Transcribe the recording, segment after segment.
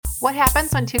What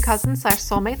happens when two cousins /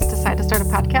 soulmates decide to start a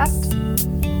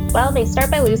podcast? Well, they start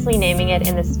by loosely naming it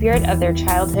in the spirit of their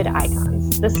childhood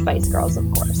icons, the Spice Girls,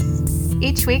 of course.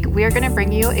 Each week, we are going to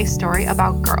bring you a story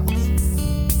about girls.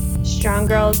 Strong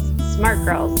girls, smart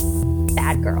girls,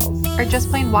 bad girls. Or just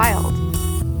plain wild.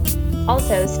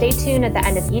 Also, stay tuned at the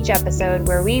end of each episode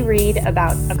where we read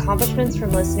about accomplishments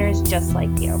from listeners just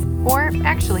like you. Or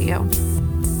actually you.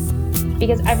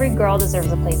 Because every girl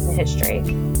deserves a place in history.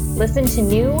 Listen to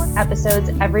new episodes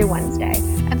every Wednesday.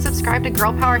 And subscribe to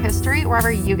Girl Power History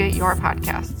wherever you get your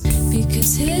podcasts.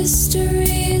 Because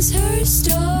history is her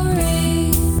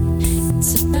story.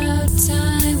 It's about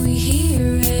time we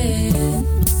hear it.